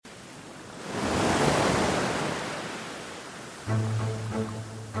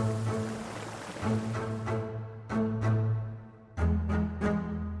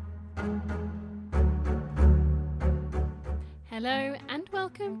Hello and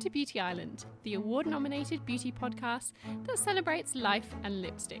welcome to Beauty Island, the award-nominated beauty podcast that celebrates life and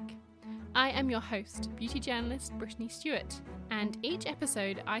lipstick. I am your host, beauty journalist Brittany Stewart, and each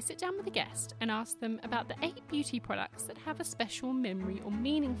episode I sit down with a guest and ask them about the 8 beauty products that have a special memory or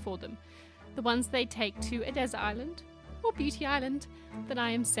meaning for them, the ones they take to a desert island or beauty island that I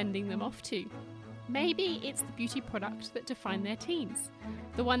am sending them off to. Maybe it's the beauty product that defined their teens,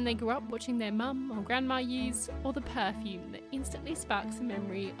 the one they grew up watching their mum or grandma use, or the perfume that instantly sparks a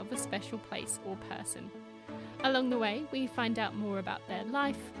memory of a special place or person. Along the way, we find out more about their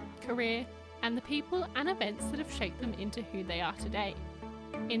life, career, and the people and events that have shaped them into who they are today.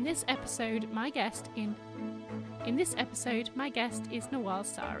 In this episode, my guest is Nawal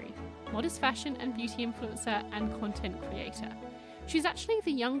Sari, modest fashion and beauty influencer and content creator. She's actually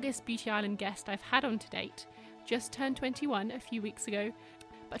the youngest Beauty Island guest I've had on to date, just turned 21 a few weeks ago,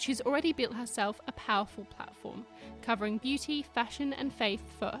 but she's already built herself a powerful platform, covering beauty, fashion and faith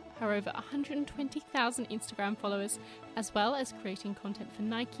for her over 120,000 Instagram followers, as well as creating content for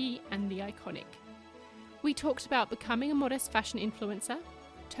Nike and The Iconic. We talked about becoming a modest fashion influencer,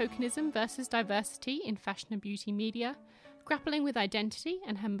 tokenism versus diversity in fashion and beauty media, grappling with identity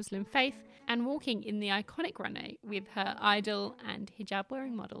and her Muslim faith, and walking in the iconic runway with her idol and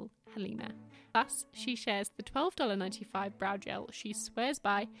hijab-wearing model, Halima. Plus, she shares the $12.95 brow gel she swears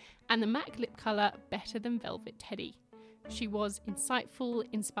by and the MAC lip colour Better Than Velvet Teddy. She was insightful,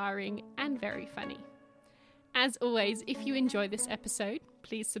 inspiring, and very funny. As always, if you enjoy this episode,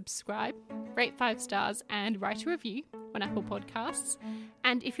 please subscribe, rate 5 stars, and write a review on Apple Podcasts.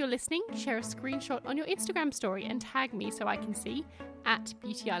 And if you're listening, share a screenshot on your Instagram story and tag me so I can see at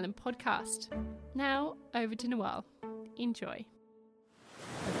Beauty Island Podcast. Now, over to Nawal. Enjoy.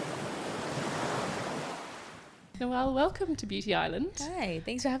 Nawal, welcome to Beauty Island. Hi,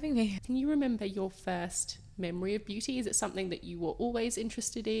 thanks for having me. Can you remember your first memory of beauty? Is it something that you were always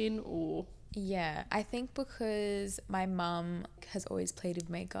interested in, or...? Yeah, I think because my mum has always played with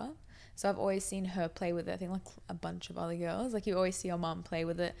makeup. So I've always seen her play with it. I think like a bunch of other girls. Like you always see your mum play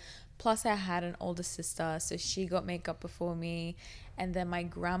with it. Plus I had an older sister, so she got makeup before me. And then my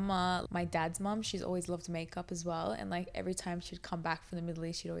grandma, my dad's mum, she's always loved makeup as well. And like every time she'd come back from the Middle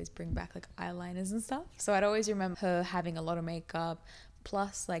East, she'd always bring back like eyeliners and stuff. So I'd always remember her having a lot of makeup.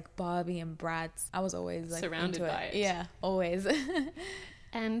 Plus like Barbie and Bratz. I was always like surrounded by it. Yeah, always.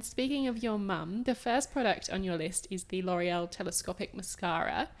 And speaking of your mum, the first product on your list is the L'Oreal Telescopic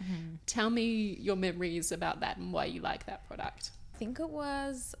Mascara. Mm-hmm. Tell me your memories about that and why you like that product. I think it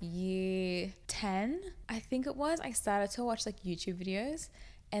was year 10. I started to watch like YouTube videos,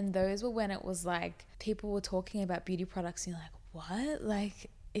 and those were when it was like people were talking about beauty products and you're like, what? Like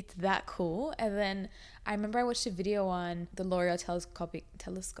it's that cool. And then I remember I watched a video on the L'Oreal telescopic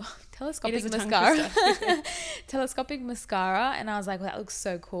mascara telescopic mascara, and I was like, well, that looks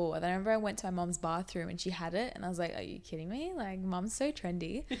so cool. And then I remember I went to my mom's bathroom and she had it, and I was like, are you kidding me? Like mom's so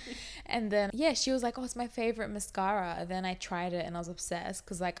trendy. And then yeah, she was like, oh, it's my favorite mascara. And then I tried it and I was obsessed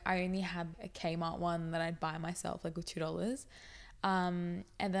because like I only had a Kmart one that I'd buy myself like with $2. And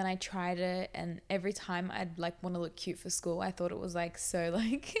then I tried it, and every time I'd like want to look cute for school, I thought it was like so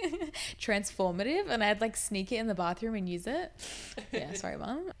like transformative, and I'd like sneak it in the bathroom and use it. Yeah, sorry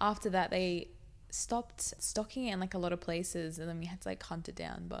mom. After that they stopped stocking it in like a lot of places, and then we had to like hunt it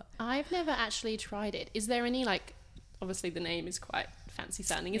down. But I've never actually tried it. Is there any like, obviously the name is quite fancy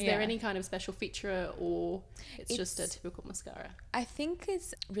sounding, is there any kind of special feature, or it's just a typical mascara? I think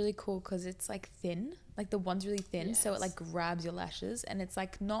it's really cool because it's like thin, like the one's really thin. Yes. So it like grabs your lashes, and it's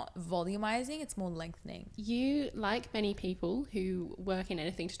like not volumizing, it's more lengthening. You, like many people who work in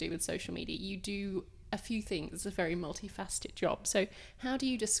anything to do with social media, you do a few things. It's a very multifaceted job. So how do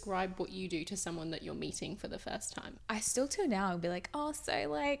you describe what you do to someone that you're meeting for the first time? I still till now be like, oh, so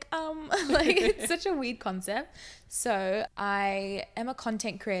like like it's such a weird concept. So I am a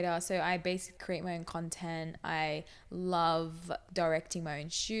content creator, so I basically create my own content. I love directing my own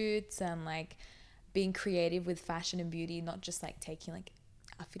shoots and like being creative with fashion and beauty, not just like taking like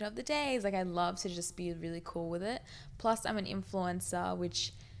outfit of the days. Like I love to just be really cool with it. Plus I'm an influencer,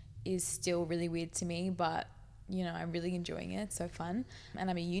 which is still really weird to me, but you know, I'm really enjoying it. It's so fun. And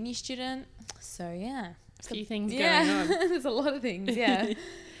I'm a uni student, so yeah, a few things going on. There's a lot of things. Yeah.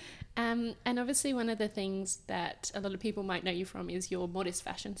 And obviously one of the things that a lot of people might know you from is your modest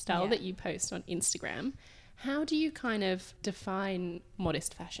fashion style that you post on Instagram. How do you kind of define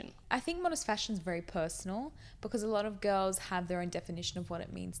modest fashion? I think modest fashion is very personal because a lot of girls have their own definition of what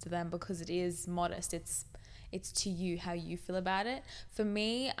it means to them, because it is modest. It's to you, how you feel about it. For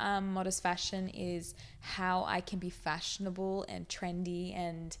me, modest fashion is how I can be fashionable and trendy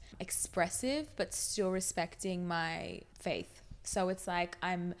and expressive, but still respecting my faith. So it's like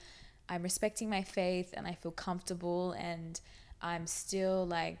I'm respecting my faith and I feel comfortable, and I'm still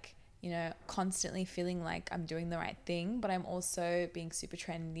like, you know, constantly feeling like I'm doing the right thing, but I'm also being super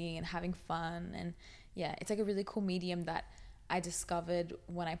trendy and having fun. And yeah, it's like a really cool medium that I discovered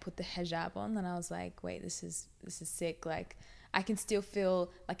when I put the hijab on, and I was like, wait, this is sick. Like I can still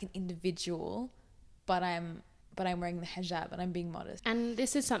feel like an individual, but I'm wearing the hijab and I'm being modest. And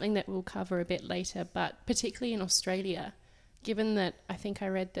this is something that we'll cover a bit later, but particularly in Australia, given that I think I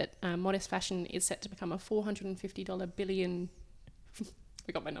read that modest fashion is set to become a $450 billion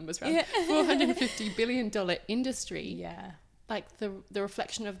we got my numbers wrong. Yeah. $450 billion industry. Yeah. Like the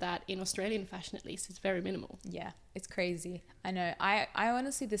reflection of that in Australian fashion, at least, is very minimal. Yeah, it's crazy. I know. I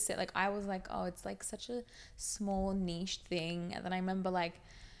honestly, I was like, oh, it's like such a small niche thing. And then I remember like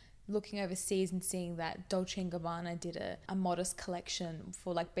looking overseas and seeing that Dolce & Gabbana did a modest collection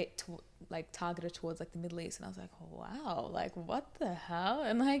for like targeted towards like the Middle East. And I was like, oh, wow, like what the hell?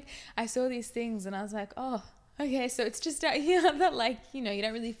 And like I saw these things and I was like, oh, okay, so it's just out here that like, you know, you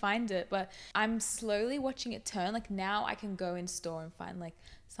don't really find it, but I'm slowly watching it turn. Like now I can go in store and find like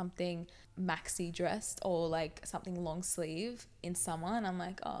something maxi dressed or like something long sleeve in summer, and I'm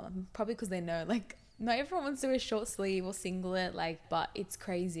like, oh, probably because they know like not everyone wants to wear short sleeve or singlet, like, but it's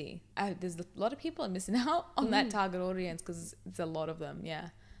crazy. There's a lot of people are missing out on that target audience because it's a lot of them. Yeah,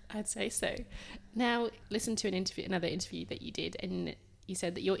 I'd say so. Now, listen to another interview that you did, and you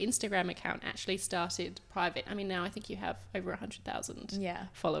said that your Instagram account actually started private. I mean, now I think you have over 100,000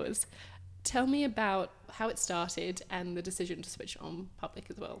 followers. Tell me about how it started and the decision to switch on public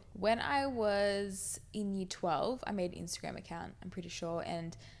as well. When I was in year 12, I made an Instagram account, I'm pretty sure,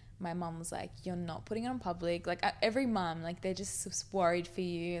 and my mum was like, you're not putting it on public. Like every mum, like they're just worried for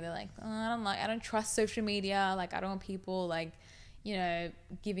you. They're like, oh, I don't trust social media. Like I don't want people like, you know,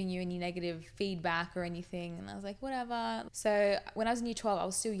 giving you any negative feedback or anything. And I was like, whatever. So when I was in year 12, I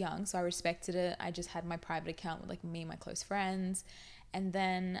was still young, so I respected it. I just had my private account with like me and my close friends. And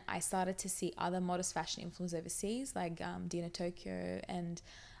then I started to see other modest fashion influencers overseas, like Dina Tokyo and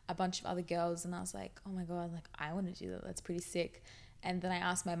a bunch of other girls. And I was like, oh my God, like I want to do that. That's pretty sick. And then I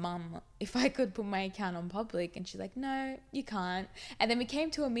asked my mum if I could put my account on public, and she's like, no, you can't. And then we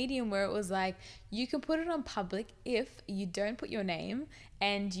came to a medium where it was like, you can put it on public if you don't put your name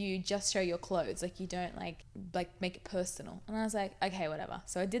and you just show your clothes. Like you don't like make it personal. And I was like, okay, whatever.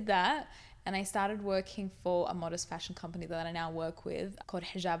 So I did that. And I started working for a modest fashion company that I now work with called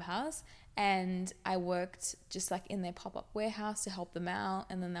Hijab House. And I worked just like in their pop-up warehouse to help them out.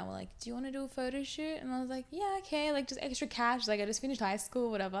 And then they were like, do you want to do a photo shoot? And I was like, yeah, okay, like just extra cash. Like I just finished high school,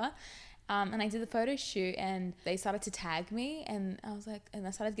 whatever. And I did the photo shoot and they started to tag me. And I was like, and I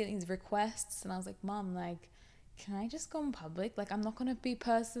started getting these requests. And I was like, Mom, like, can I just go in public? Like, I'm not going to be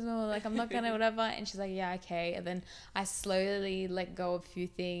personal. Like, I'm not going to whatever. And she's like, yeah, okay. And then I slowly let go of a few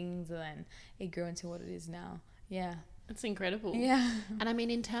things and then it grew into what it is now. Yeah. It's incredible. Yeah. And I mean,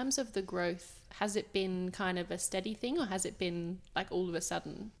 in terms of the growth, has it been kind of a steady thing or has it been like all of a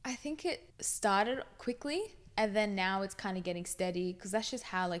sudden? I think it started quickly and then now it's kind of getting steady because that's just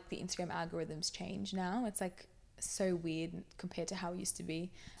how like the Instagram algorithms change now. It's like so weird compared to how it used to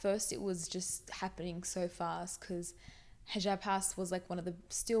be. First, it was just happening so fast because Hijab House was like one of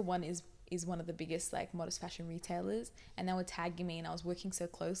the biggest like modest fashion retailers, and they were tagging me and I was working so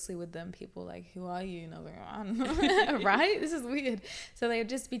closely with them. People were like, who are you? And I was like, right? This is weird. So they would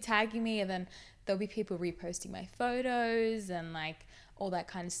just be tagging me and then there'll be people reposting my photos and like all that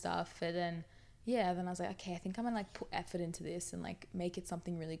kind of stuff. And then then I was like, okay, I think I'm gonna like put effort into this and like make it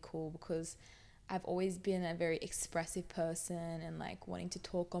something really cool because I've always been a very expressive person and like wanting to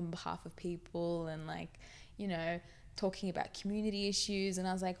talk on behalf of people and like, you know, talking about community issues. And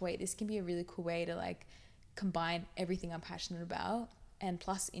I was like, wait, this can be a really cool way to like combine everything I'm passionate about. And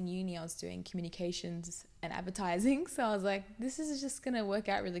plus in uni I was doing communications and advertising, so I was like, this is just gonna work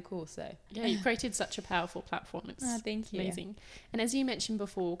out really cool. So yeah, you created such a powerful platform. It's thank you. Amazing. And as you mentioned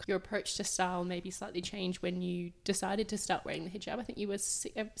before, your approach to style maybe slightly changed when you decided to start wearing the hijab. I think you were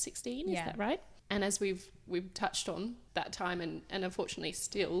 16, is that right? And as we've touched on that time, and unfortunately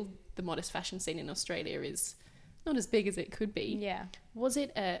still the modest fashion scene in Australia is not as big as it could be. Yeah. Was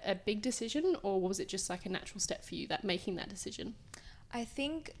it a big decision or was it just like a natural step for you, that making that decision? I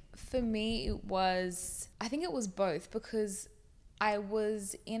think for me it was both because I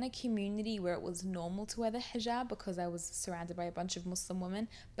was in a community where it was normal to wear the hijab because I was surrounded by a bunch of Muslim women,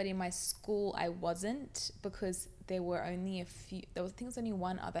 but in my school I wasn't because there were only I think there was only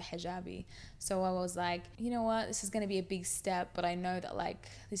one other hijabi. So I was like, you know what, this is going to be a big step, but I know that like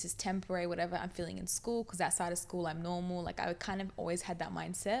this is temporary, whatever I'm feeling in school, because outside of school I'm normal. Like I kind of always had that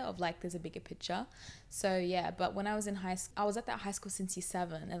mindset of like there's a bigger picture. So yeah, but when I was in high school, I was at that high school since year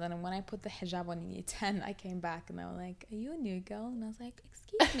 7, and then when I put the hijab on in year 10, I came back and they were like, are you a new girl? And I was like,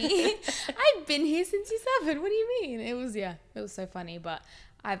 excuse me, I've been here since year 7, what do you mean? It was so funny. But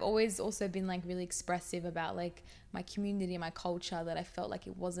I've always also been like really expressive about like my community, my culture, that I felt like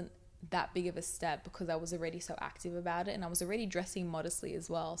it wasn't that big of a step because I was already so active about it, and I was already dressing modestly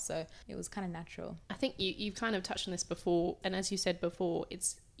as well, so it was kind of natural. I think you've kind of touched on this before, and as you said before,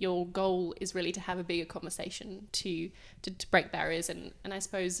 it's your goal is really to have a bigger conversation, to break barriers, and I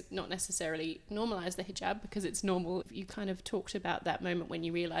suppose not necessarily normalize the hijab because it's normal. You kind of talked about that moment when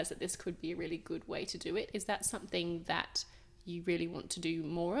you realized that this could be a really good way to do it. Is that something that you really want to do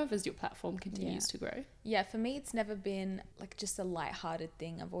more of as your platform continues to grow? Yeah, for me it's never been like just a lighthearted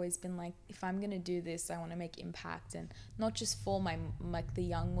thing. I've always been like, if I'm gonna do this, I want to make impact, and not just for my like the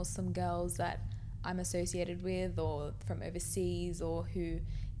young Muslim girls that I'm associated with or from overseas or who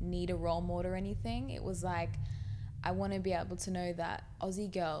need a role model or anything. It was like, I want to be able to know that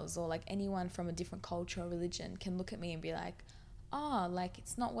Aussie girls or like anyone from a different culture or religion can look at me and be like, oh, like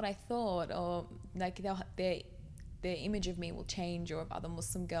it's not what I thought, or like their image of me will change, or of other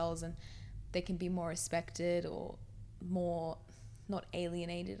Muslim girls, and they can be more respected or more not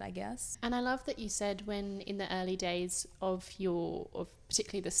alienated, I guess. And I love that you said when in the early days of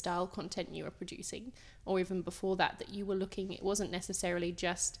particularly the style content you were producing, or even before that you were looking, it wasn't necessarily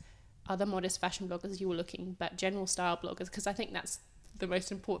just other modest fashion bloggers you were looking, but general style bloggers, because I think that's the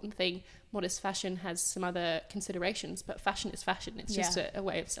most important thing. Modest fashion has some other considerations, but fashion is fashion. It's just a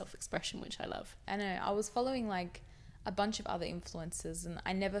way of self-expression, which I love. I know. I was following like a bunch of other influencers, and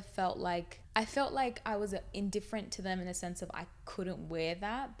I never felt like I was indifferent to them in the sense of I couldn't wear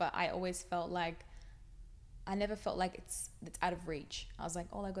that, but I always felt like I never felt like it's out of reach. I was like,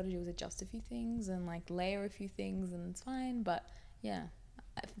 all I got to do is adjust a few things and like layer a few things and it's fine. But yeah,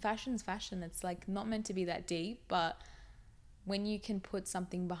 fashion's fashion. It's like not meant to be that deep, but when you can put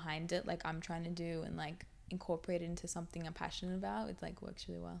something behind it like I'm trying to do and like incorporate it into something I'm passionate about, it like works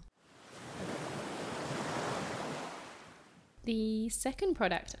really well. The second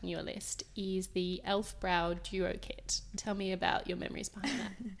product on your list is the e.l.f. Brow Duo Kit. Tell me about your memories behind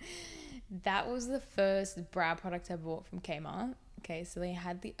that. That was the first brow product I bought from Kmart. Okay, so they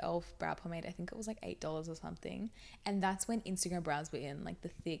had the e.l.f. brow pomade. I think it was like $8 or something. And that's when Instagram brows were in, like the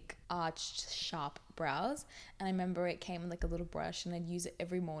thick, arched, sharp brows. And I remember it came with like a little brush, and I'd use it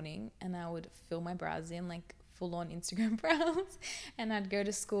every morning, and I would fill my brows in like full-on Instagram brows, and I'd go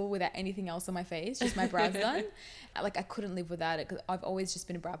to school without anything else on my face, just my brows done. Like I couldn't live without it because I've always just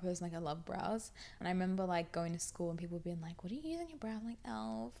been a brow person. Like I love brows, and I remember like going to school and people being like, what are you using your brow? I'm like,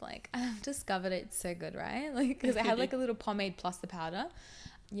 e.l.f. Like I've discovered it's so good, right? Like because I had like a little pomade plus the powder.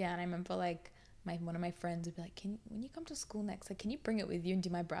 Yeah, and I remember like one of my friends would be like, when you come to school next, like, can you bring it with you and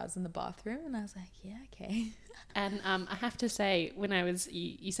do my brows in the bathroom? And I was like, yeah, okay. And I have to say, when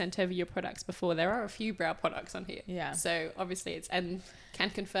you sent over your products before, there are a few brow products on here. Yeah. So obviously and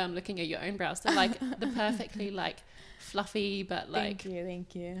can confirm looking at your own brows, they're like the perfectly like fluffy, but like.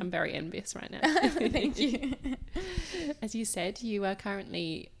 Thank you. I'm very envious right now. Thank you. As you said, you are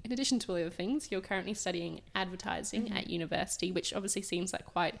currently, in addition to all the other things, you're currently studying advertising at university, which obviously seems like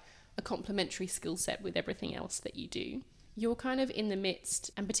quite a complementary skill set with everything else that you do. You're kind of in the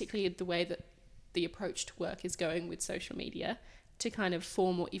midst, and particularly the way that the approach to work is going with social media, to kind of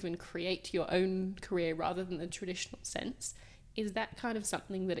form or even create your own career rather than the traditional sense. Is that kind of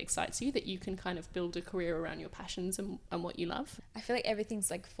something that excites you, that you can kind of build a career around your passions and what you love? I feel like everything's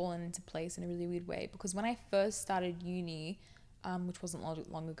like fallen into place in a really weird way, because when I first started uni, which wasn't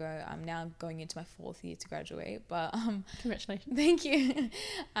long ago, I'm now going into my 4th year to graduate, but Congratulations. Thank you.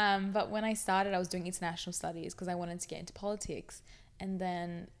 But when I started, I was doing international studies because I wanted to get into politics, and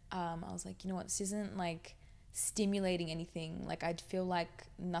then I was like, you know what, this isn't like stimulating anything. Like I'd feel like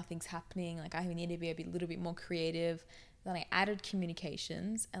nothing's happening, like I need to be a little bit more creative. Then I added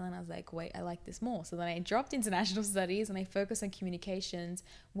communications, and then I was like, wait, I like this more. So then I dropped international studies and I focused on communications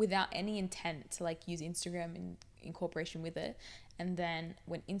without any intent to like use Instagram in incorporation with it. And then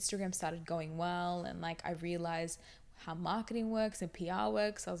when Instagram started going well, and like I realized how marketing works and PR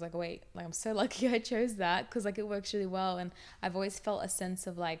works, I was like, wait, like I'm so lucky I chose that, because like it works really well. And I've always felt a sense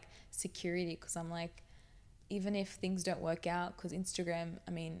of like security, because I'm like, even if things don't work out, because Instagram,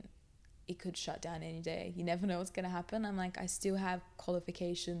 I mean, it could shut down any day. You never know what's going to happen. I'm like, I still have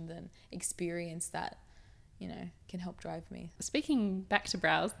qualifications and experience that, can help drive me. Speaking back to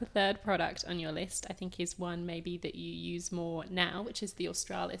brows, the third product on your list, I think, is one maybe that you use more now, which is the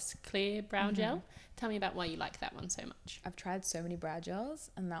Australis Clear Brow Gel. Tell me about why you like that one so much. I've tried so many brow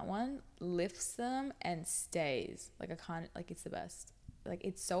gels, and that one lifts them and stays. Like, I can't, like, it's the best. Like,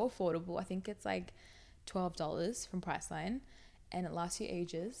 it's so affordable. I think it's like $12 from Priceline, and it lasts you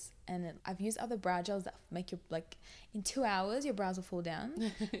ages. And I've used other brow gels that make your, like, in 2 hours your brows will fall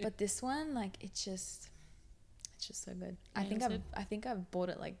down, but this one, like, it's just so good. Yeah, I think I've bought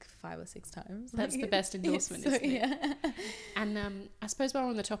it like 5 or 6 times. That's like, the best endorsement, isn't it? Yeah. And I suppose while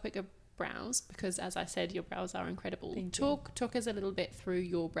we're on the topic of brows, because as I said, your brows are incredible. Talk us a little bit through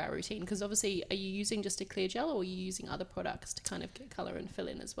your brow routine, because obviously, are you using just a clear gel, or are you using other products to kind of get colour and fill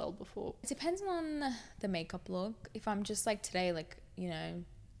in as well before? It depends on the makeup look. If I'm just like today, like,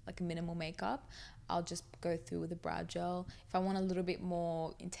 like minimal makeup, I'll just go through with a brow gel. If I want a little bit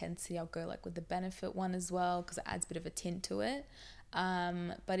more intensity, I'll go like with the Benefit one as well, because it adds a bit of a tint to it.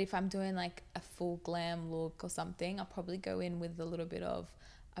 But if I'm doing like a full glam look or something, I'll probably go in with a little bit of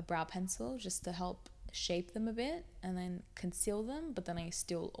a brow pencil just to help shape them a bit and then conceal them, but then I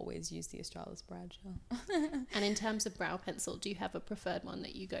still always use the Australis brow gel. And in terms of brow pencil, do you have a preferred one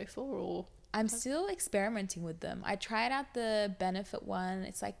that you go for, or? I'm still experimenting with them. I tried out the Benefit one.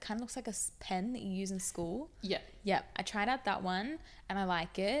 It's like, kind of looks like a pen that you use in school. Yeah, I tried out that one and I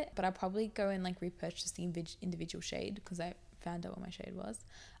like it, but I'll probably go and like repurchase the individual shade, because I found out what my shade was.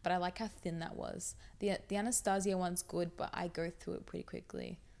 But I like how thin that was. The Anastasia one's good, but I go through it pretty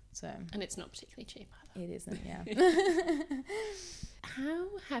quickly. So, and it's not particularly cheap either. It isn't, yeah. How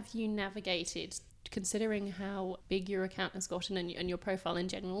have you navigated, considering how big your account has gotten and your profile in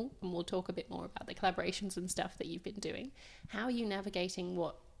general, and we'll talk a bit more about the collaborations and stuff that you've been doing, how are you navigating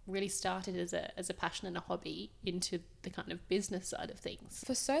what really started as a passion and a hobby into the kind of business side of things?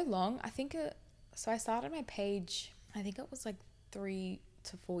 For so long, I think so I started my page, I think it was like 3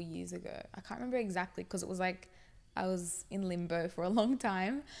 to 4 years ago. I can't remember exactly, because it was like I was in limbo for a long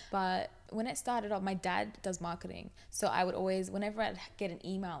time. But when it started off, my dad does marketing, so I would always, whenever I'd get an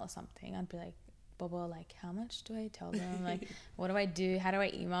email or something, I'd be like, Bobo, like, how much do I tell them? Like, what do I do? How do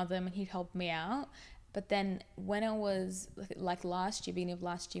I email them? And he'd help me out. But then when it was like last year, beginning of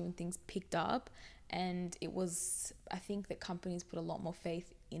last year, when things picked up, and it was, I think that companies put a lot more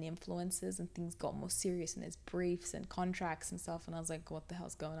faith in influencers and things got more serious, and there's briefs and contracts and stuff, and I was like, what the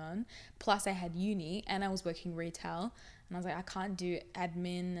hell's going on? Plus I had uni and I was working retail, and I was like, I can't do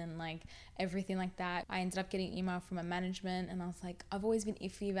admin and like everything like that. I ended up getting email from my management, and I was like, I've always been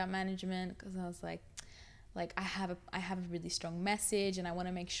iffy about management, because I was like I have a really strong message and I want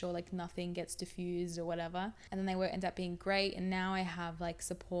to make sure like nothing gets diffused or whatever. And then they end up being great, and now I have like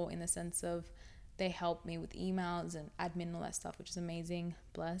support in the sense of they help me with emails and admin and all that stuff, which is amazing,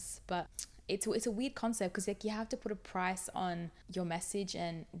 bless. But it's a weird concept, because like you have to put a price on your message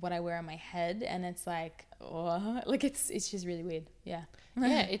and what I wear on my head, and it's like, oh, like it's just really weird. Yeah.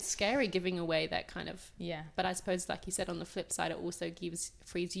 Yeah, it's scary giving away that kind of, yeah. But I suppose, like you said, on the flip side, it also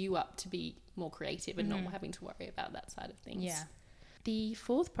frees you up to be more creative and not having to worry about that side of things. Yeah. The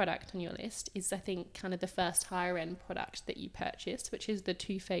fourth product on your list is, I think, kind of the first higher end product that you purchased, which is the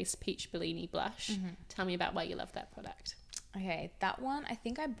Too Faced Peach Bellini Blush. Tell me about why you love that product. Okay, that one, I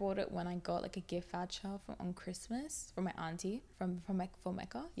think I bought it when I got like a gift voucher on Christmas from my auntie from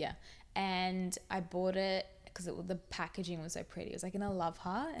Mecca. Yeah. And I bought it because the packaging was so pretty. It was like in a love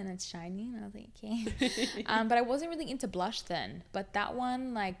heart and it's shiny, and I was like, okay. But I wasn't really into blush then. But that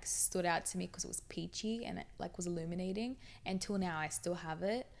one like stood out to me because it was peachy and it like was illuminating. And till now I still have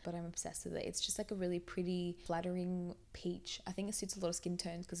it, but I'm obsessed with it. It's just like a really pretty, flattering peach. I think it suits a lot of skin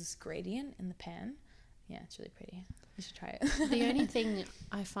tones because it's gradient in the pan. Yeah, it's really pretty. You should try it. The only thing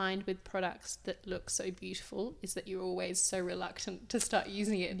I find with products that look so beautiful is that you're always so reluctant to start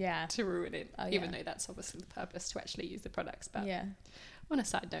using it to ruin it, even though that's obviously the purpose, to actually use the products. But on a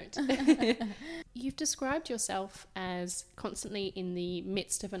side note, you've described yourself as constantly in the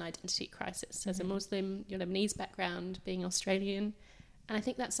midst of an identity crisis. As a Muslim, your Lebanese background, being Australian. And I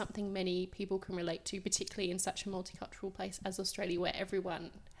think that's something many people can relate to, particularly in such a multicultural place as Australia, where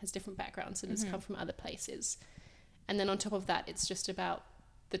everyone has different backgrounds and has come from other places. And then on top of that, it's just about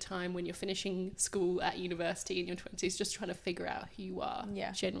the time when you're finishing school at university in your 20s, just trying to figure out who you are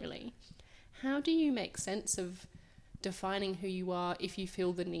generally. How do you make sense of defining who you are if you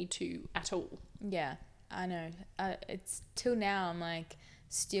feel the need to at all? Yeah, I know. It's till now, I'm like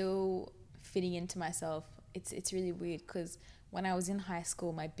still fitting into myself. It's really weird because when I was in high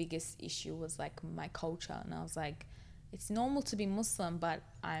school, my biggest issue was like my culture, and I was like, it's normal to be Muslim, but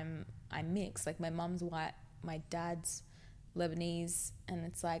I'm mixed. Like my mum's white, my dad's Lebanese, and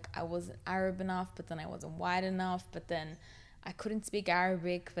it's like I wasn't Arab enough, but then I wasn't white enough, but then I couldn't speak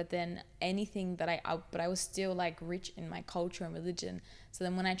Arabic, but then anything that but I was still like rich in my culture and religion. So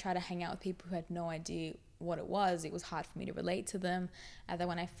then when I tried to hang out with people who had no idea what it was hard for me to relate to them. And then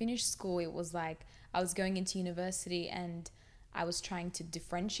when I finished school, it was like I was going into university and I was trying to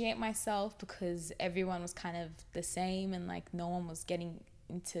differentiate myself because everyone was kind of the same, and like no one was getting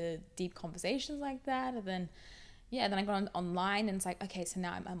into deep conversations like that. And then then I got online, and it's like, okay, so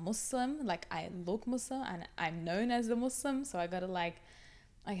now I'm a Muslim, like I look Muslim and I'm known as the Muslim, so I gotta like,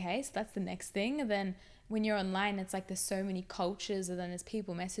 okay, so that's the next thing. And then when you're online, it's like there's so many cultures, and then there's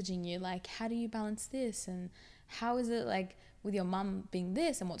people messaging you like, how do you balance this, and how is it like with your mum being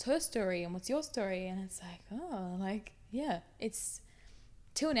this, and what's her story and what's your story? And it's like, oh, like, yeah, it's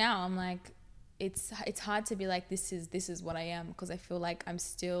till now I'm like, it's hard to be like, this is what I am, because I feel like I'm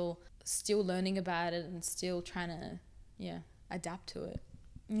still learning about it and still trying to adapt to it.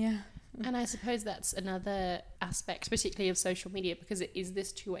 And I suppose that's another aspect, particularly of social media, because it is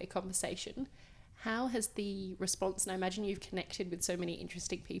this two-way conversation. How has the response, and I imagine you've connected with so many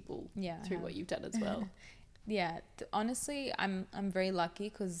interesting people through what you've done as well. Honestly, I'm very lucky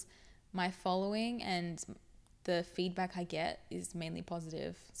because my following and the feedback I get is mainly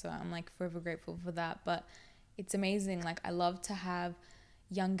positive, so I'm like forever grateful for that. But it's amazing, like I love to have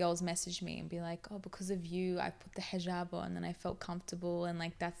young girls message me and be like, oh, because of you I put the hijab on and I felt comfortable, and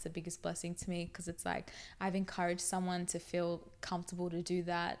like that's the biggest blessing to me, because it's like I've encouraged someone to feel comfortable to do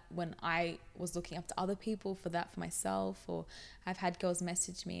that when I was looking up to other people for that for myself. Or I've had girls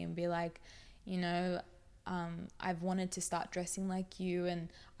message me and be like, you know, I've wanted to start dressing like you, and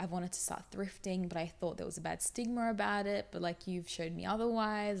I've wanted to start thrifting, but I thought there was a bad stigma about it, but like you've showed me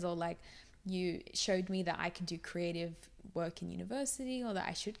otherwise, or like you showed me that I can do creative work in university, or that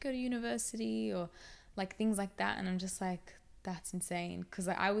I should go to university, or like things like that. And I'm just like, that's insane, because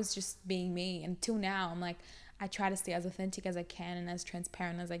I was just being me. Until now, I'm like, I try to stay as authentic as I can and as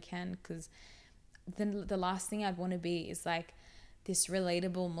transparent as I can, because then the last thing I'd want to be is like this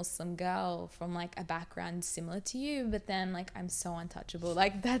relatable Muslim girl from like a background similar to you, but then like I'm so untouchable.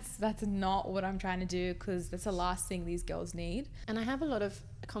 Like that's not what I'm trying to do, because that's the last thing these girls need. And I have a lot of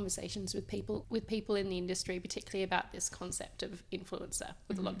conversations with people in the industry, particularly about this concept of influencer,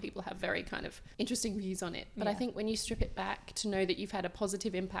 with a lot of people have very kind of interesting views on it. But I think when you strip it back to know that you've had a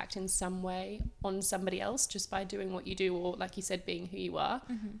positive impact in some way on somebody else just by doing what you do, or like you said, being who you are,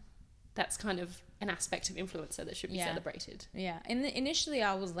 that's kind of an aspect of influencer that should be celebrated. And initially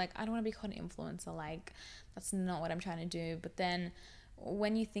I was like, I don't want to be called an influencer, like that's not what I'm trying to do. But then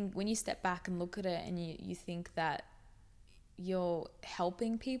when you step back and look at it, and you think that you're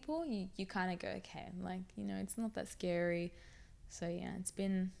helping people, you kind of go, okay, like, you know, it's not that scary. So yeah, it's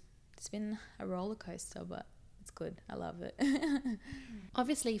been a roller coaster, but it's good. I love it.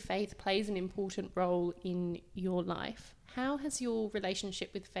 Obviously, faith plays an important role in your life. How has your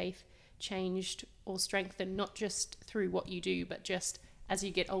relationship with faith changed or strengthened, not just through what you do, but just as you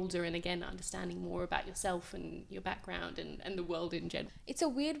get older and again understanding more about yourself and your background and the world in general? It's a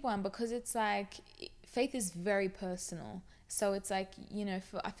weird one, because it's like faith is very personal. So it's like, you know,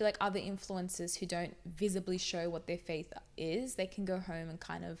 I feel like other influencers who don't visibly show what their faith is, they can go home and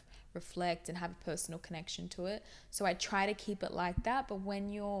kind of reflect and have a personal connection to it. So I try to keep it like that. But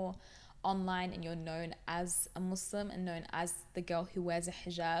when you're online and you're known as a Muslim and known as the girl who wears a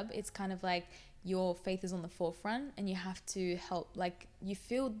hijab, it's kind of like your faith is on the forefront, and you have to help, like you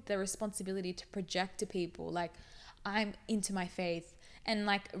feel the responsibility to project to people like, I'm into my faith. And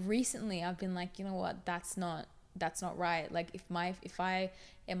like recently I've been like, you know what, that's not right. Like if I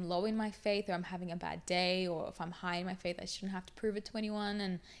am low in my faith, or I'm having a bad day, or if I'm high in my faith, I shouldn't have to prove it to anyone.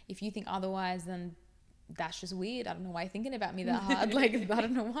 And if you think otherwise, then that's just weird. I don't know why you're thinking about me that hard. Like I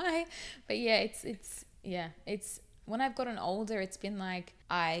don't know why. But yeah, it's when I've gotten older, it's been like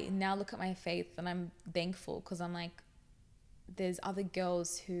I now look at my faith and I'm thankful, because I'm like, there's other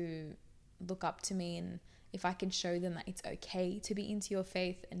girls who look up to me, and if I can show them that it's okay to be into your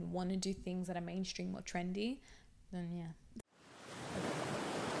faith and want to do things that are mainstream or trendy, then yeah.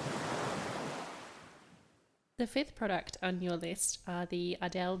 The fifth product on your list are the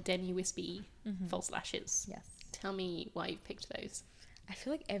Ardell Denny Wispy false lashes. Yes. Tell me why you've picked those. I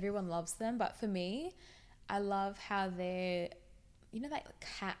feel like everyone loves them, but for me, I love how they're, you know, that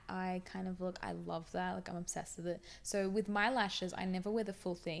cat eye kind of look. I love that. Like I'm obsessed with it. So with my lashes, I never wear the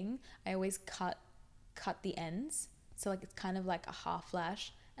full thing. I always cut the ends. So like it's kind of like a half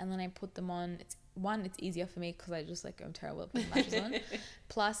lash, and then I put them on. It's easier for me because I just like, I'm terrible at putting lashes on.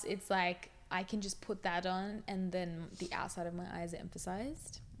 Plus it's like I can just put that on, and then the outside of my eyes are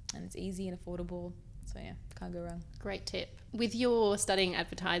emphasized, and it's easy and affordable. So yeah, can't go wrong. Great tip. With your studying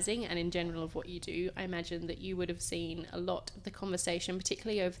advertising and in general of what you do, I imagine that you would have seen a lot of the conversation,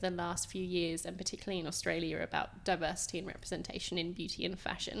 particularly over the last few years and particularly in Australia, about diversity and representation in beauty and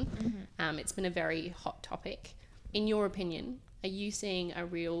fashion. It's been a very hot topic. In your opinion, are you seeing a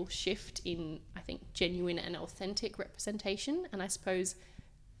real shift in, I think, genuine and authentic representation? And I suppose,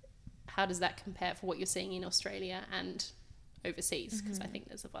 how does that compare for what you're seeing in Australia and overseas? Because I think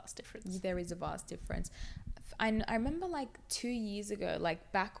there's a vast difference. There is a vast difference. I remember like 2 years ago,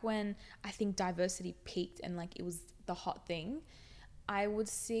 like back when I think diversity peaked and like it was the hot thing, I would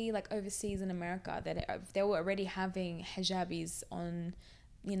see like overseas in America that they were already having hijabis on,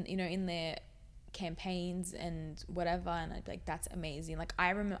 in their campaigns and whatever, and I'd be like, that's amazing. Like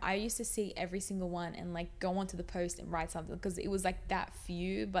I remember I used to see every single one and like go onto the post and write something because it was like that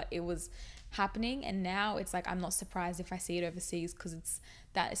few, but it was happening. And now it's like I'm not surprised if I see it overseas because it's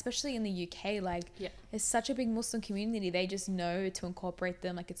that, especially in the UK, like it's such a big Muslim community, they just know to incorporate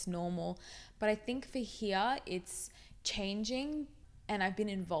them, like it's normal. But I think for here it's changing, and I've been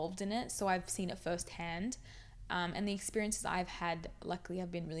involved in it, so I've seen it firsthand. And the experiences I've had, luckily,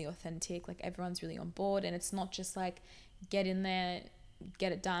 have been really authentic. Like everyone's really on board, and it's not just like get in there,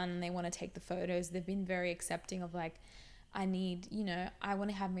 get it done, and they want to take the photos. They've been very accepting of like, I need, I want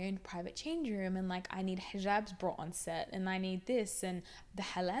to have my own private change room, and like I need hijabs brought on set, and I need this, and the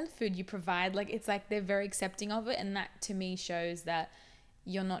halal food you provide. Like it's like they're very accepting of it, and that to me shows that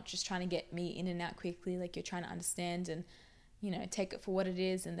you're not just trying to get me in and out quickly. Like you're trying to understand and, take it for what it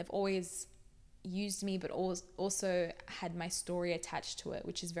is. And they've always used me, but also had my story attached to it,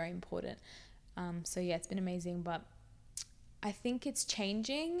 which is very important. So yeah, it's been amazing. But I think it's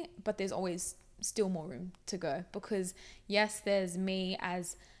changing, but there's always still more room to go, because yes, there's me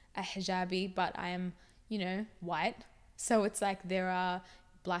as a hijabi, but I am, white. So it's like there are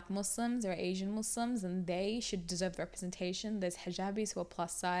Black Muslims, there are Asian Muslims, and they should deserve representation. There's hijabis who are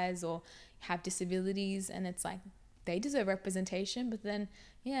plus size or have disabilities, and it's like they deserve representation. But then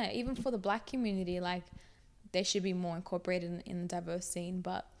yeah, even for the Black community, like they should be more incorporated in the diverse scene.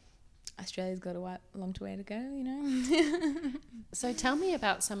 But Australia's got a long way to go, So tell me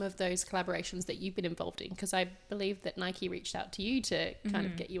about some of those collaborations that you've been involved in, because I believe that Nike reached out to you to kind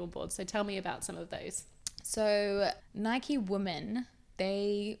of get you on board. So tell me about some of those. So Nike Women,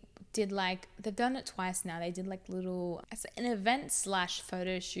 they've done it twice now. They did like an event /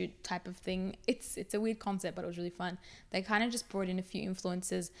 photo shoot type of thing. It's a weird concept, but it was really fun. They kind of just brought in a few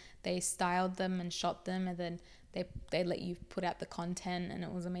influencers. They styled them and shot them, and then they let you put out the content, and it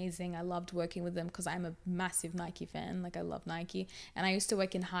was amazing. I loved working with them because I'm a massive Nike fan. Like I love Nike, and I used to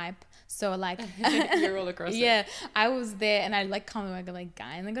work in Hype, so like you're all across yeah, I was there, and I like come and I'm like,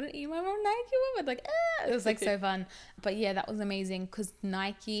 guy, and I got an email from Nike Woman, like it was like so fun. But yeah, that was amazing because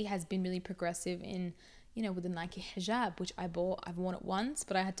Nike has been really progressive in, with the Nike hijab, which I've worn it once,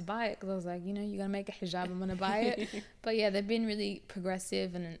 but I had to buy it because I was like, you're gonna make a hijab, I'm gonna buy it. But yeah, they've been really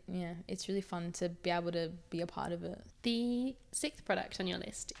progressive, and yeah, it's really fun to be able to be a part of it. The 6th product on your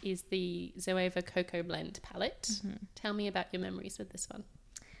list is the Zoeva Cocoa Blend palette. Tell me about your memories with this one.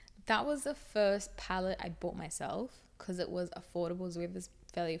 That was the first palette I bought myself because it was affordable. Zoeva's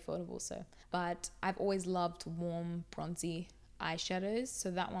fairly affordable, but I've always loved warm, bronzy eyeshadows, so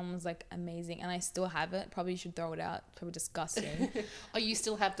that one was like amazing, and I still have it. Probably should throw it out. Probably disgusting. Oh, you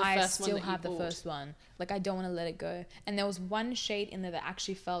still have the first one? I still have the first one. Like I don't want to let it go. And there was one shade in there that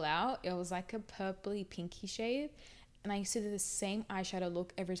actually fell out. It was like a purpley pinky shade, and I used to do the same eyeshadow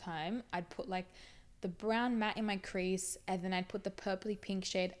look every time. I'd put like the brown matte in my crease, and then I'd put the purpley pink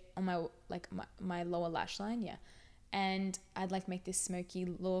shade on my lower lash line. Yeah. And I'd like make this smoky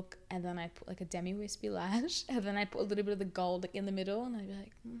look, and then I'd put like a demi-wispy lash, and then I'd put a little bit of the gold like in the middle, and I'd be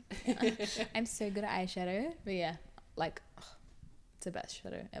like, I'm so good at eyeshadow. But yeah, like it's the best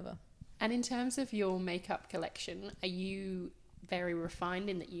shadow ever. And in terms of your makeup collection, are you very refined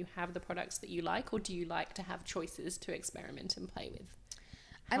in that you have the products that you like, or do you like to have choices to experiment and play with?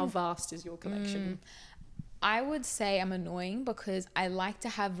 How vast is your collection? I would say I'm annoying because I like to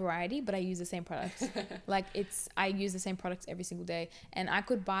have variety, but I use the same products. I use the same products every single day, and I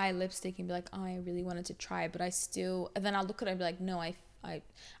could buy lipstick and be like, oh, I really wanted to try it, but and then I'll look at it and be like, no, I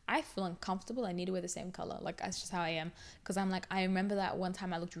feel uncomfortable. I need to wear the same color. Like that's just how I am, because I'm like, I remember that one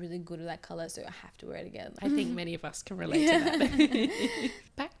time I looked really good with that color, so I have to wear it again. I think many of us can relate to that.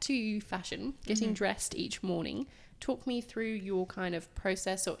 Back to fashion, getting dressed each morning. Talk me through your kind of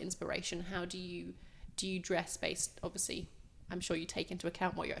process or inspiration. How do you dress based, obviously I'm sure you take into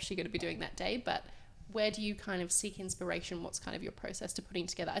account what you're actually going to be doing that day, but where do you kind of seek inspiration? What's kind of your process to putting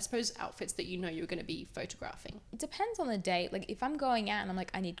together, I suppose, outfits that you're going to be photographing? It depends on the day. Like if I'm going out and I'm like,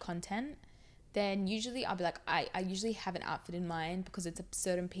 I need content, then usually I'll be like, I usually have an outfit in mind because it's a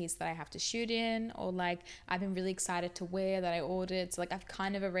certain piece that I have to shoot in, or like I've been really excited to wear that I ordered. So like I've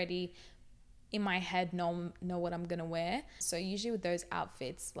kind of already in my head know what I'm gonna wear. So usually with those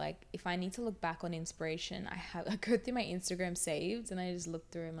outfits, like if I need to look back on inspiration, I go through my Instagram saved and I just look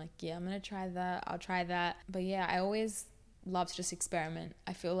through. I'm like, yeah, I'm gonna try that. I'll try that. But yeah, I always love to just experiment.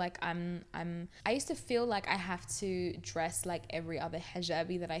 I feel like I used to feel like I have to dress like every other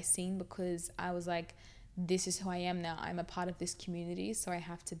hijabi that I seen, because I was like, this is who I am now. I'm a part of this community, so I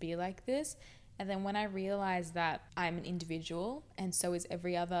have to be like this. And then when I realized that I'm an individual and so is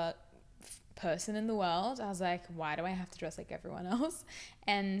every other person in the world, I was like, why do I have to dress like everyone else?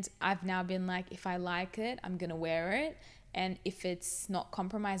 And I've now been like, if I like it, I'm gonna wear it. And if it's not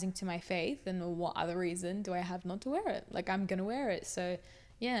compromising to my faith, then what other reason do I have not to wear it? Like, I'm gonna wear it. So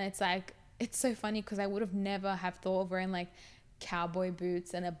yeah, it's like, it's so funny because I would have never have thought of wearing like cowboy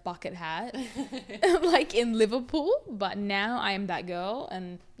boots and a bucket hat like in Liverpool, but now I am that girl.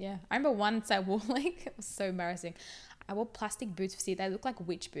 And yeah, I remember once I wore like, it was so embarrassing, I wore plastic boots for they look like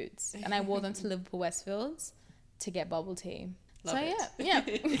witch boots, and I wore them to Liverpool Westfields to get bubble tea. Love so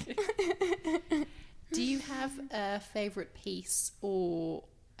it. yeah. Do you have a favorite piece or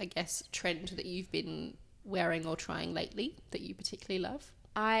I guess trend that you've been wearing or trying lately that you particularly love?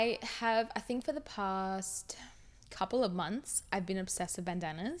 I think for the past couple of months, I've been obsessed with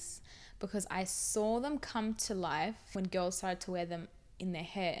bandanas because I saw them come to life when girls started to wear them in their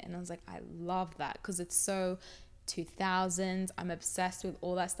hair. And I was like, I love that because it's so 2000s. I'm obsessed with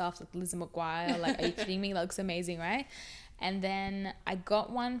all that stuff, like Lizzie McGuire. Like, are you kidding me? That looks amazing, right? And then I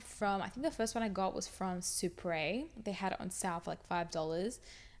got one from, I think the first one I got was from Supre. They had it on sale for like $5.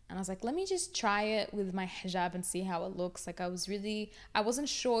 And I was like, let me just try it with my hijab and see how it looks. Like, I wasn't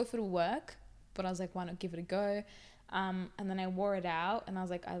sure if it would work, but I was like, why not give it a go? And then I wore it out and I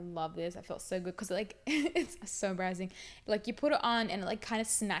was like, I love this. I felt so good because like, it's so embarrassing. Like, you put it on and it like kind of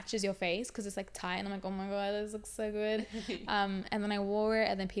snatches your face because it's like tight. And I'm like, oh my God, this looks so good. And then I wore it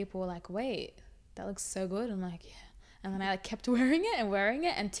and then people were like, wait, that looks so good. I'm like, yeah. And then I like kept wearing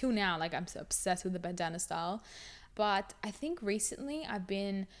it until now. Like, I'm so obsessed with the bandana style. But I think recently I've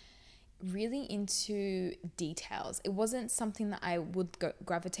been really into details. It wasn't something that I would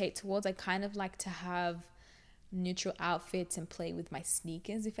gravitate towards. I kind of like to have neutral outfits and play with my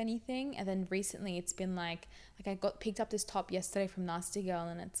sneakers, if anything. And then recently it's been like I picked up this top yesterday from Nasty Girl,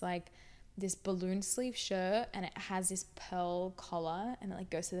 and it's like this balloon sleeve shirt and it has this pearl collar and it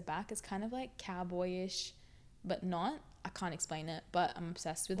like goes to the back. It's kind of like cowboyish, but not. I can't explain it, but I'm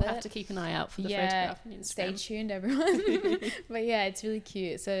obsessed with it. We'll have to keep an eye out for the photograph on Instagram. Stay tuned, everyone. But yeah, it's really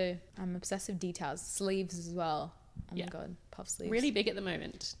cute. So I'm obsessed with details. Sleeves as well. Oh my God, puff sleeves. Really big at the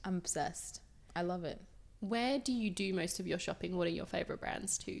moment. I'm obsessed. I love it. Where do you do most of your shopping? What are your favorite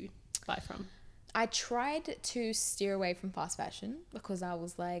brands to buy from? I tried to steer away from fast fashion because I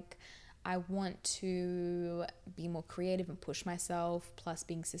was like, I want to be more creative and push myself, plus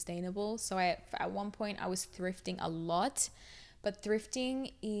being sustainable. So at one point I was thrifting a lot, but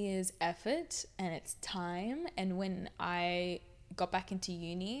thrifting is effort and it's time. And when I got back into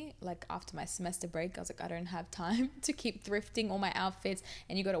uni, like after my semester break, I was like, I don't have time to keep thrifting all my outfits,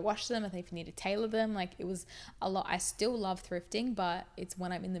 and you got to wash them. I think you need to tailor them. Like, it was a lot. I still love thrifting, but it's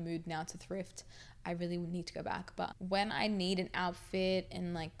when I'm in the mood now to thrift, I really would need to go back. But when I need an outfit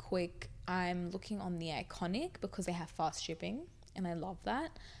and like quick, I'm looking on the Iconic because they have fast shipping and I love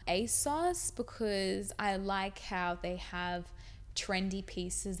that. ASOS because I like how they have trendy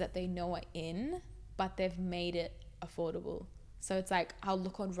pieces that they know are in, but they've made it affordable. So it's like, I'll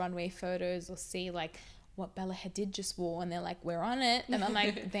look on runway photos or see like what Bella Hadid just wore and they're like, we're on it. And I'm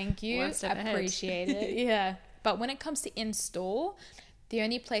like, thank you. I appreciate it. Yeah. But when it comes to in-store, the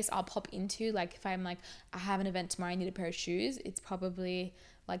only place I'll pop into, like if I'm like, I have an event tomorrow, I need a pair of shoes, it's probably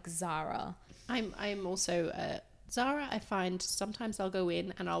like Zara. I'm also Zara. I find sometimes I'll go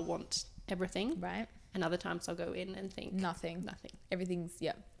in and I'll want everything. Right. And other times I'll go in and think nothing. Everything's,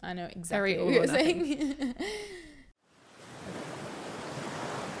 yeah, I know very exactly all what you're or nothing. saying.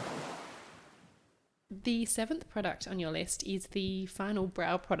 The 7th product on your list is the final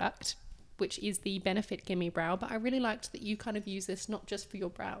brow product, which is the Benefit Gimme Brow. But I really liked that you kind of use this not just for your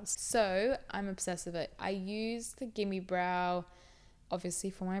brows. So I'm obsessed with it. I use the Gimme Brow obviously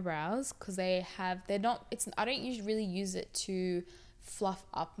for my brows because I don't usually really use it to fluff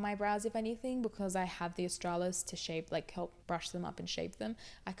up my brows, if anything, because I have the Australis to shape, like help brush them up and shape them.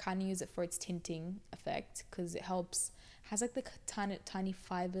 I kind of use it for its tinting effect because it has like the tiny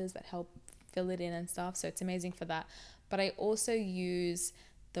fibers that help fill it in and stuff, so it's amazing for that. But I also use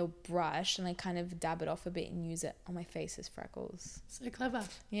the brush and I kind of dab it off a bit and use it on my face as freckles. So clever.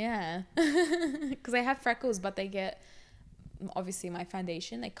 Yeah. Because I have freckles, but they get, obviously my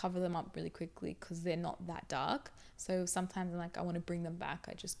foundation, they cover them up really quickly because they're not that dark. So sometimes I'm like, I want to bring them back.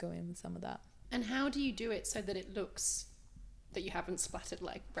 I just go in with some of that. And how do you do it so that it looks that you haven't splattered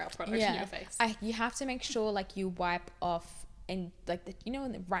like brow product in your face? You have to make sure like you wipe off and like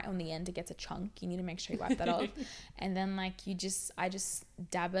right on the end it gets a chunk. You need to make sure you wipe that off. And then like I just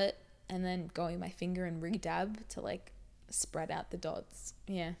dab it and then go in my finger and re-dab to like spread out the dots.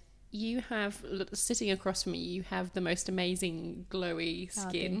 Yeah. You have, sitting across from me, you have the most amazing glowy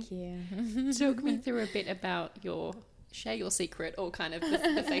skin. Oh, thank you. Talk me through a bit about share your secret or kind of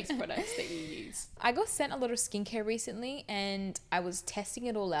the face products that you use. I got sent a lot of skincare recently and I was testing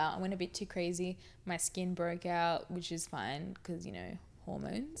it all out. I went a bit too crazy. My skin broke out, which is fine because,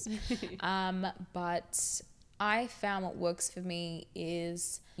 hormones. But I found what works for me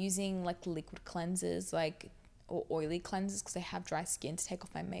is using like liquid cleansers, or oily cleansers because I have dry skin to take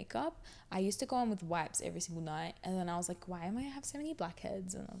off my makeup. I used to go on with wipes every single night and then I was like, why am I have so many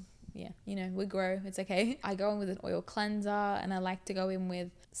blackheads? And we grow, it's okay. I go in with an oil cleanser and I like to go in with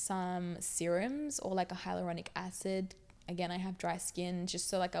some serums or like a hyaluronic acid. Again, I have dry skin just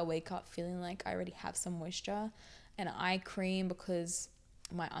so like I wake up feeling like I already have some moisture. And eye cream because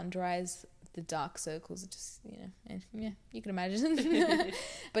my under eyes, the dark circles are just, you can imagine.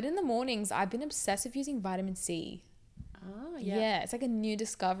 But in the mornings, I've been obsessed with using vitamin C. Oh, yeah. Yeah, it's like a new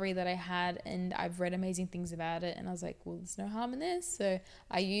discovery that I had and I've read amazing things about it and I was like, well, there's no harm in this. So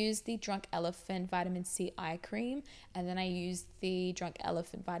I use the Drunk Elephant vitamin C eye cream and then I use the Drunk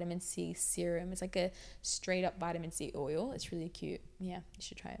Elephant vitamin C serum. It's like a straight up vitamin C oil. It's really cute. Yeah, you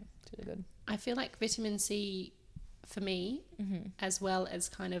should try it. It's really good. I feel like vitamin C for me, as well as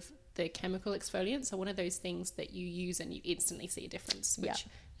kind of the chemical exfoliants, are one of those things that you use and you instantly see a difference, which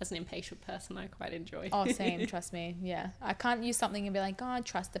as an impatient person I quite enjoy. Oh, same. Trust me. Yeah, I can't use something and be like, oh,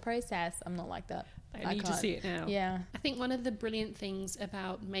 trust the process. I'm not like that. I need to see it now. Yeah. I think one of the brilliant things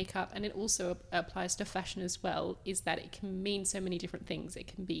about makeup, and it also applies to fashion as well, is that it can mean so many different things. It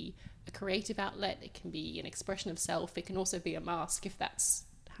can be a creative outlet, it can be an expression of self, it can also be a mask if that's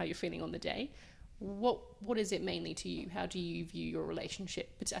how you're feeling on the day. What is it mainly to you? How do you view your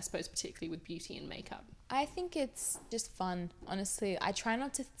relationship, but I suppose particularly with beauty and makeup? I think it's just fun, honestly. I try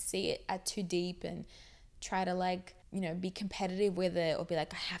not to see it at too deep and try to be competitive with it or be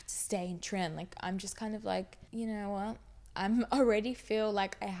like, I have to stay in trend. Like, I'm just kind of like, you know what? I'm already feel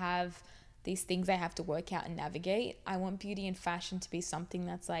like I have these things I have to work out and navigate. I want beauty and fashion to be something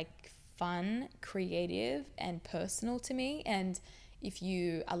that's like fun, creative, and personal to me. And if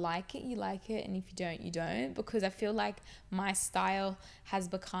you like it, you like it. And if you don't, you don't. Because I feel like my style has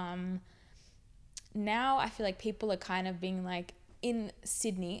become... Now I feel like people are kind of being like, in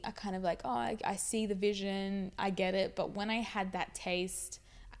Sydney, are kind of like, oh, I see the vision, I get it. But when I had that taste,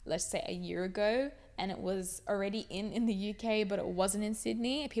 let's say a year ago, and it was already in the UK, but it wasn't in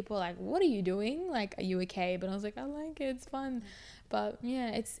Sydney, people were like, what are you doing? Like, are you okay? But I was like, I like it, it's fun. But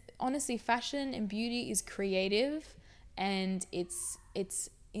yeah, it's honestly, fashion and beauty is creative. And it's it's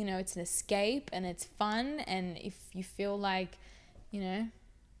an escape and it's fun. And if you feel like,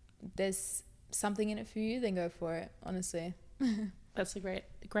 there's something in it for you, then go for it, honestly. That's a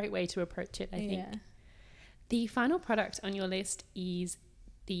great way to approach it, I think. Yeah. The final product on your list is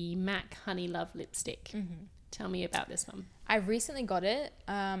the MAC Honey Love lipstick. Tell me about this one. I recently got it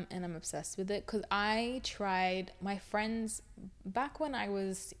and I'm obsessed with it because I tried my friends back when I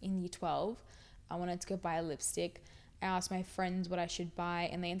was in year 12. I wanted to go buy a lipstick. I asked my friends what I should buy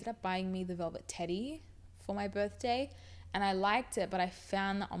and they ended up buying me the Velvet Teddy for my birthday. And I liked it, but I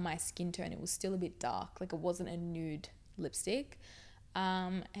found that on my skin tone, it was still a bit dark. Like, it wasn't a nude lipstick.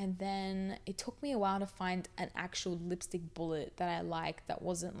 And then it took me a while to find an actual lipstick bullet that I liked that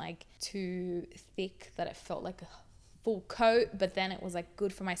wasn't like too thick, that it felt like a full coat, but then it was like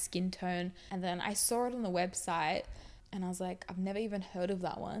good for my skin tone. And then I saw it on the website and I was like, I've never even heard of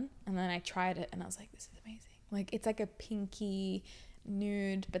that one. And then I tried it and I was like, this is amazing. Like, it's like a pinky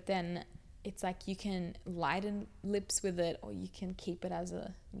nude, but then it's like you can lighten lips with it or you can keep it as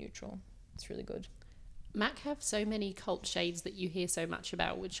a neutral. It's really good. MAC have so many cult shades that you hear so much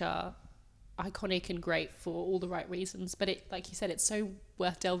about, which are iconic and great for all the right reasons. But it, like you said, it's so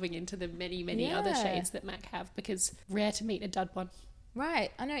worth delving into the many other shades that MAC have, because rare to meet a dud one.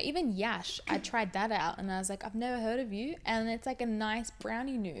 Right. I know, even Yash, I tried that out and I was like, I've never heard of you. And it's like a nice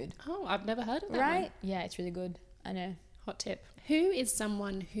brownie nude. Oh, I've never heard of that right? one. Yeah, it's really good. I know. Hot tip. Who is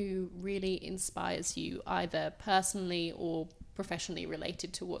someone who really inspires you, either personally or professionally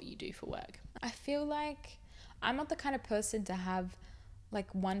related to what you do for work? I feel like I'm not the kind of person to have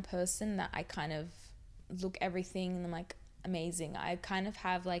like one person that I kind of look everything and I'm like, amazing. I kind of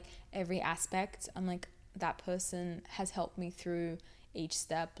have like every aspect. I'm like, that person has helped me through each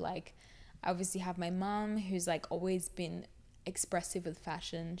step. Like, I obviously have my mum who's like always been expressive with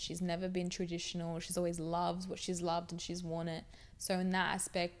fashion. She's never been traditional. She's always loved what she's loved and she's worn it. So in that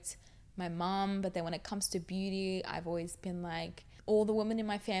aspect, my mum. But then when it comes to beauty, I've always been like, all the women in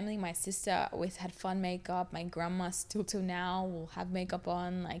my family, my sister always had fun makeup. My grandma still till now will have makeup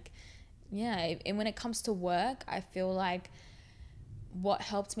on. Like, yeah. And when it comes to work, I feel like what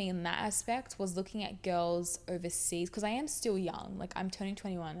helped me in that aspect was looking at girls overseas, because I am still young. Like, I'm turning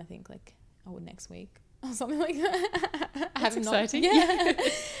 21, I think, like, next week or something like that. That's exciting. Yeah.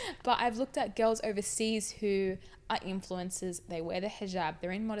 But I've looked at girls overseas who are influencers. They wear the hijab.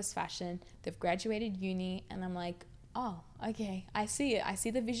 They're in modest fashion. They've graduated uni. And I'm like, oh, okay. I see it. I see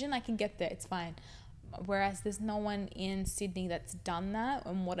the vision. I can get there. It's fine. Whereas there's no one in Sydney that's done that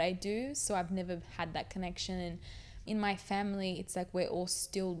and what I do. So I've never had that connection. And in my family, it's like we're all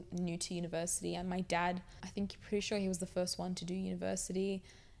still new to university. And my dad, I think pretty sure he was the first one to do university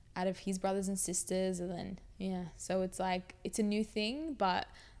out of his brothers and sisters. And then, yeah, so it's like, it's a new thing. But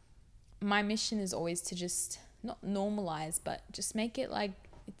my mission is always to just not normalize, but just make it like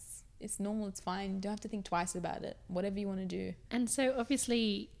it's normal. It's fine. You don't have to think twice about it. Whatever you want to do. And so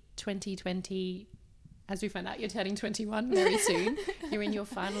obviously 2020, as we find out, you're turning 21 very soon. You're in your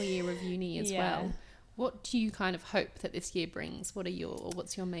final year of uni as well. What do you kind of hope that this year brings?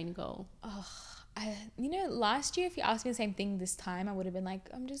 What's your main goal? Last year, if you asked me the same thing this time, I would have been like,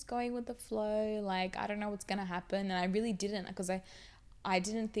 I'm just going with the flow. Like, I don't know what's going to happen. And I really didn't, because I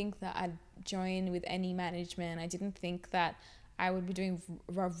didn't think that I'd join with any management. I didn't think that I would be doing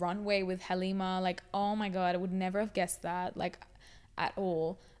a runway with Halima. Like, oh my God, I would never have guessed that, like, at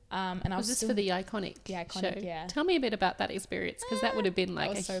all. And I was this for the Iconic show? Yeah. Tell me a bit about that experience, because that would have been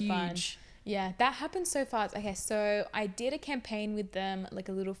like a so huge... fun. Yeah, that happened so fast. Okay, so I did a campaign with them, like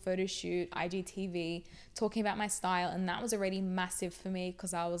a little photo shoot, IGTV, talking about my style. And that was already massive for me,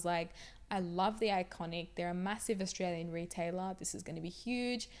 because I was like, I love the Iconic. They're a massive Australian retailer. This is going to be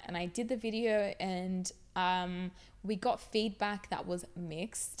huge. And I did the video, and we got feedback that was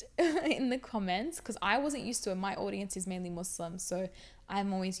mixed in the comments, because I wasn't used to it. My audience is mainly Muslim, so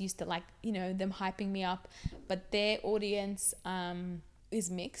I'm always used to, like, them hyping me up. But their audience is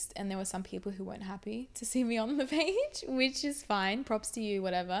mixed, and there were some people who weren't happy to see me on the page, which is fine. Props to you,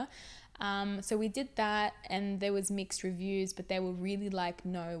 whatever. So we did that, and there was mixed reviews, but they were really like,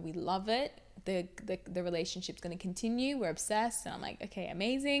 no, we love it. The relationship's going to continue. We're obsessed. And I'm like, okay,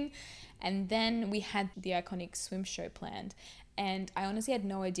 amazing. And then we had the Iconic swim show planned. And I honestly had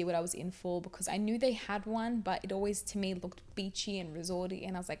no idea what I was in for, because I knew they had one, but it always to me looked beachy and resorty.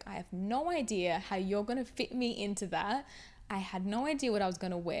 And I was like, I have no idea how you're going to fit me into that. I had no idea what I was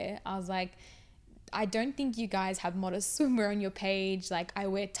going to wear. I was like, I don't think you guys have modest swimwear on your page. Like, I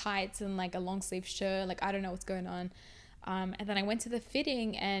wear tights and like a long sleeve shirt. Like, I don't know what's going on. And then I went to the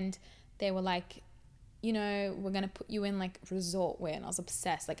fitting, and they were like, we're going to put you in like resort wear. And I was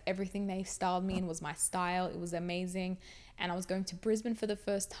obsessed. Like, everything they styled me in was my style. It was amazing. And I was going to Brisbane for the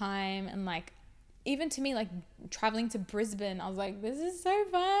first time. And like, even to me, like, traveling to Brisbane, I was like, this is so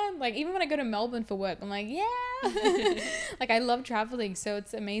fun. Like, even when I go to Melbourne for work, I'm like, yeah. Like, I love traveling. So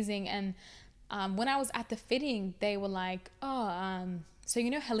it's amazing. And when I was at the fitting, they were like, so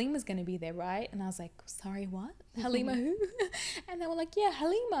Halima's going to be there, right? And I was like, sorry, what? Halima who? And they were like, yeah,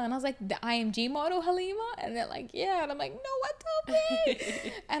 Halima. And I was like, the IMG model Halima? And they're like, yeah. And I'm like, no, what the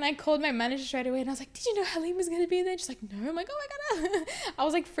fuck? And I called my manager straight away, and I was like, did you know Halima's going to be there? And she's like, no. I'm like, oh my God. I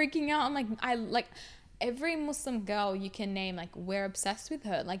was like freaking out. I'm like, every Muslim girl you can name, like, we're obsessed with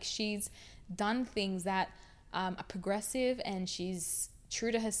her. Like, she's done things that are progressive, and she's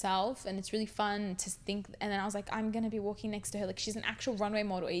true to herself, and it's really fun to think. And then I was like, I'm gonna be walking next to her, like, she's an actual runway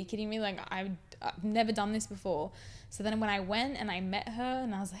model. Are you kidding me? Like, I've never done this before. So then when I went and I met her,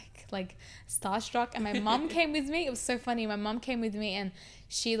 and I was like starstruck, and my mum came with me. It was so funny. My mum came with me, and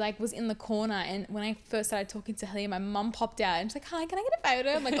she like was in the corner, and when I first started talking to her, my mum popped out and she's like, hi, can I get a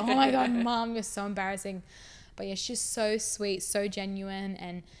photo? I'm like, oh my God, mum, you're so embarrassing. But yeah, she's so sweet, so genuine,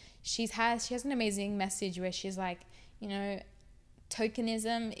 and she has an amazing message where she's like,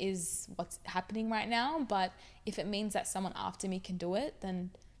 tokenism is what's happening right now, but if it means that someone after me can do it, then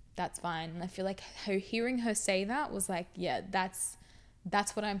that's fine. And I feel like hearing her say that was like, yeah, that's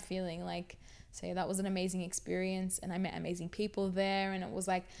what I'm feeling like. So yeah, that was an amazing experience, and I met amazing people there, and it was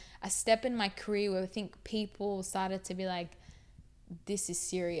like a step in my career where I think people started to be like, this is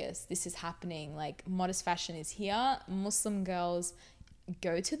serious, this is happening, like, modest fashion is here. Muslim girls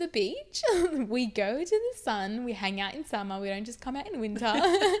go to the beach, we go to the sun, we hang out in summer, we don't just come out in winter.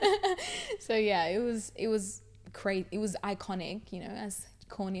 So yeah, it was crazy. It was iconic, you know, as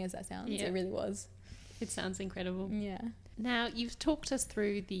corny as that sounds. Yeah. It really was. It sounds incredible. Yeah. Now, you've talked us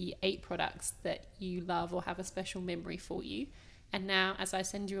through the 8 products that you love or have a special memory for you. And now, as I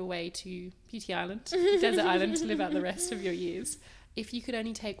send you away to Beauty Island, Desert Island, to live out the rest of your years, if you could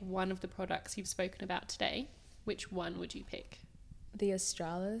only take one of the products you've spoken about today, which one would you pick? The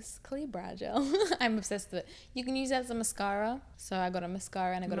Australis Clear Brow Gel. I'm obsessed with it. You can use that as a mascara. So I got a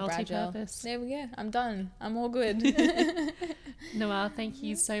mascara and I got a brow gel. Multi-purpose. There we go. I'm done. I'm all good. Noelle, thank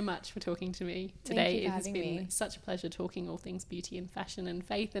you so much for talking to me today. It has been me. such a pleasure talking all things beauty and fashion and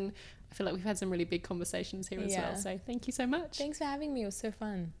faith, and I feel like we've had some really big conversations here as well. So thank you so much. Thanks for having me. It was so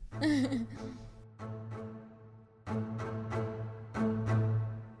fun.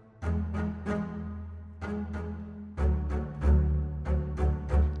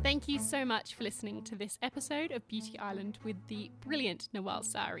 Thank you so much for listening to this episode of Beauty Island with the brilliant Noelle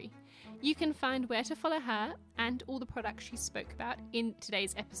Sari. You can find where to follow her and all the products she spoke about in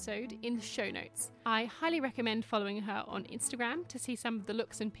today's episode in the show notes. I highly recommend following her on Instagram to see some of the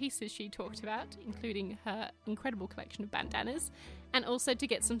looks and pieces she talked about, including her incredible collection of bandanas, and also to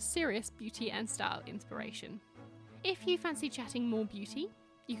get some serious beauty and style inspiration. If you fancy chatting more beauty,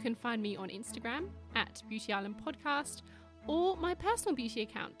 you can find me on Instagram at Beauty Island Podcast, or my personal beauty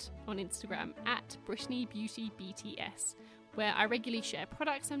account on Instagram at Brittany Beauty BTS, where I regularly share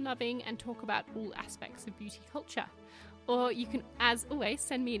products I'm loving and talk about all aspects of beauty culture. Or you can, as always,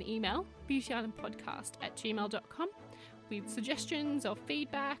 send me an email, beautyislandpodcast@gmail.com, with suggestions or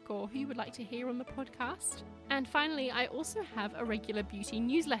feedback or who you would like to hear on the podcast. And finally, I also have a regular beauty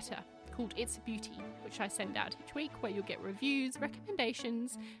newsletter called It's a Beauty, which I send out each week, where you'll get reviews,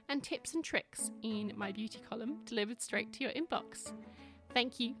 recommendations, and tips and tricks in my beauty column delivered straight to your inbox.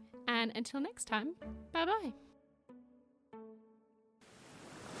 Thank you, and until next time, bye-bye.